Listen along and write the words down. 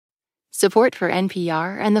Support for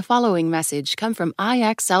NPR and the following message come from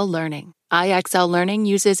IXL Learning. IXL Learning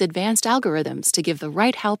uses advanced algorithms to give the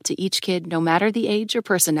right help to each kid no matter the age or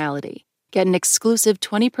personality. Get an exclusive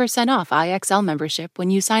 20% off IXL membership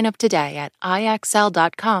when you sign up today at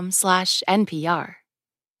IXL.com/NPR.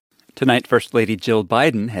 Tonight, First Lady Jill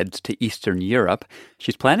Biden heads to Eastern Europe.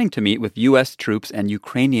 She's planning to meet with U.S. troops and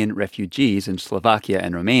Ukrainian refugees in Slovakia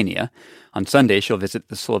and Romania. On Sunday, she'll visit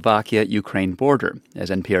the Slovakia-Ukraine border. As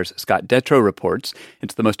NPR's Scott Detrow reports,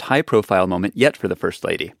 it's the most high-profile moment yet for the First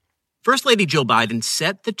Lady. First Lady Jill Biden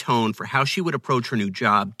set the tone for how she would approach her new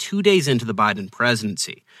job 2 days into the Biden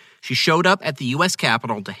presidency. She showed up at the U.S.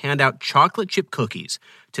 Capitol to hand out chocolate chip cookies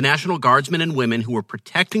to National Guardsmen and women who were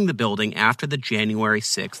protecting the building after the January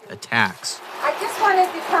 6th attacks. I just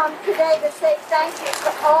wanted to come today to say thank you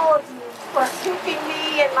to all of you for keeping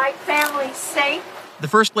me and my family safe. The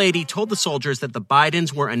First Lady told the soldiers that the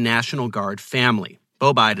Bidens were a National Guard family.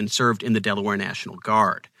 Beau Biden served in the Delaware National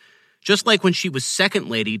Guard. Just like when she was second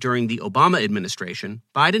lady during the Obama administration,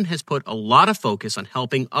 Biden has put a lot of focus on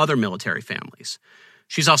helping other military families.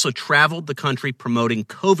 She's also traveled the country promoting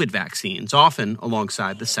COVID vaccines, often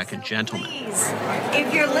alongside the second gentleman. Please,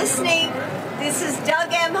 if you're listening, this is Doug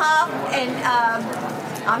Emhoff, and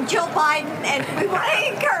I'm Jill Biden, and we want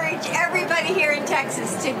to encourage everybody here in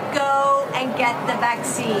Texas to go and get the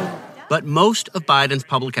vaccine. But most of Biden's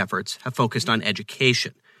public efforts have focused on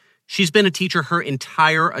education. She's been a teacher her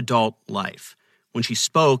entire adult life. When she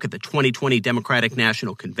spoke at the 2020 Democratic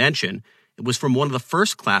National Convention, it was from one of the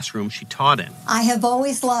first classrooms she taught in. I have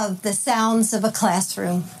always loved the sounds of a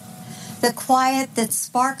classroom, the quiet that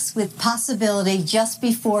sparks with possibility just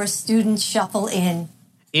before students shuffle in.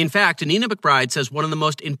 In fact, Anina McBride says one of the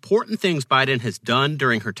most important things Biden has done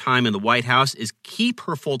during her time in the White House is keep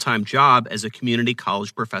her full-time job as a community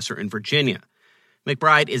college professor in Virginia.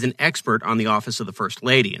 McBride is an expert on the office of the First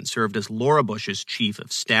Lady and served as Laura Bush's chief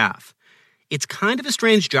of staff. It's kind of a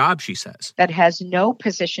strange job, she says. That has no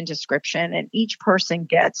position description, and each person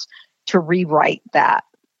gets to rewrite that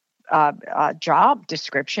job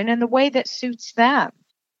description in the way that suits them.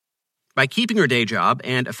 By keeping her day job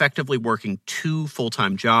and effectively working 2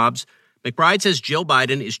 full-time jobs, McBride says Jill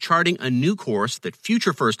Biden is charting a new course that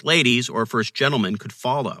future first ladies or first gentlemen could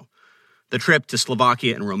follow. The trip to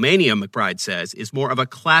Slovakia and Romania, McBride says, is more of a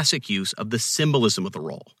classic use of the symbolism of the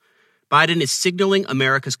role. Biden is signaling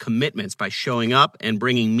America's commitments by showing up and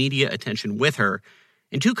bringing media attention with her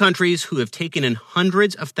in 2 countries who have taken in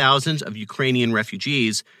hundreds of thousands of Ukrainian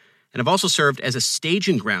refugees and have also served as a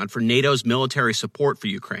staging ground for NATO's military support for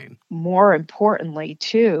Ukraine. More importantly,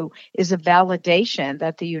 too, is a validation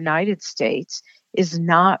that the United States is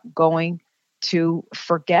not going to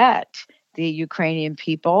forget the Ukrainian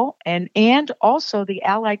people and also the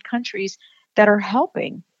allied countries that are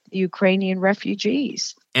helping the Ukrainian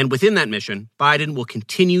refugees. And within that mission, Biden will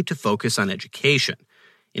continue to focus on education.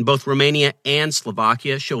 In both Romania and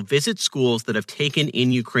Slovakia, she'll visit schools that have taken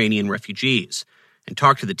in Ukrainian refugees and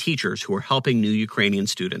talk to the teachers who are helping new Ukrainian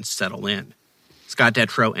students settle in. Scott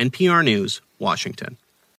Detrow, NPR News, Washington.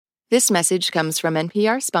 This message comes from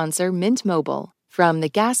NPR sponsor Mint Mobile. From the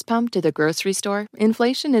gas pump to the grocery store,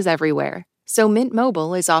 inflation is everywhere. So Mint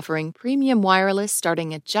Mobile is offering premium wireless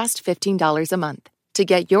starting at just $15 a month. To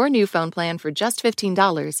get your new phone plan for just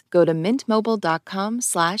 $15, go to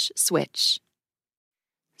mintmobile.com/switch.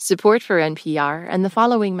 Support for NPR and the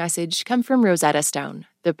following message come from Rosetta Stone,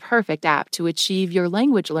 the perfect app to achieve your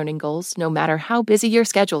language learning goals no matter how busy your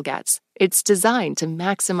schedule gets. It's designed to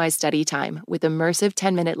maximize study time with immersive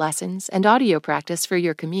 10-minute lessons and audio practice for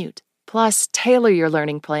your commute. Plus, tailor your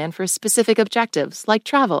learning plan for specific objectives like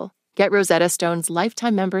travel. Get Rosetta Stone's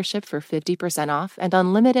lifetime membership for 50% off and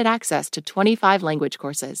unlimited access to 25 language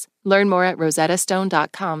courses. Learn more at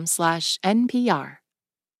rosettastone.com/NPR.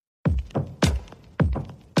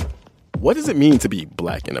 What does it mean to be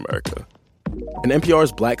Black in America? In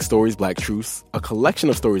NPR's Black Stories, Black Truths, a collection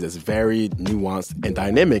of stories as varied, nuanced, and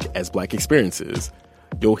dynamic as Black experiences,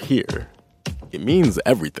 you'll hear it means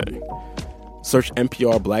everything. Search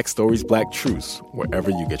NPR Black Stories, Black Truths wherever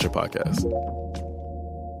you get your podcasts.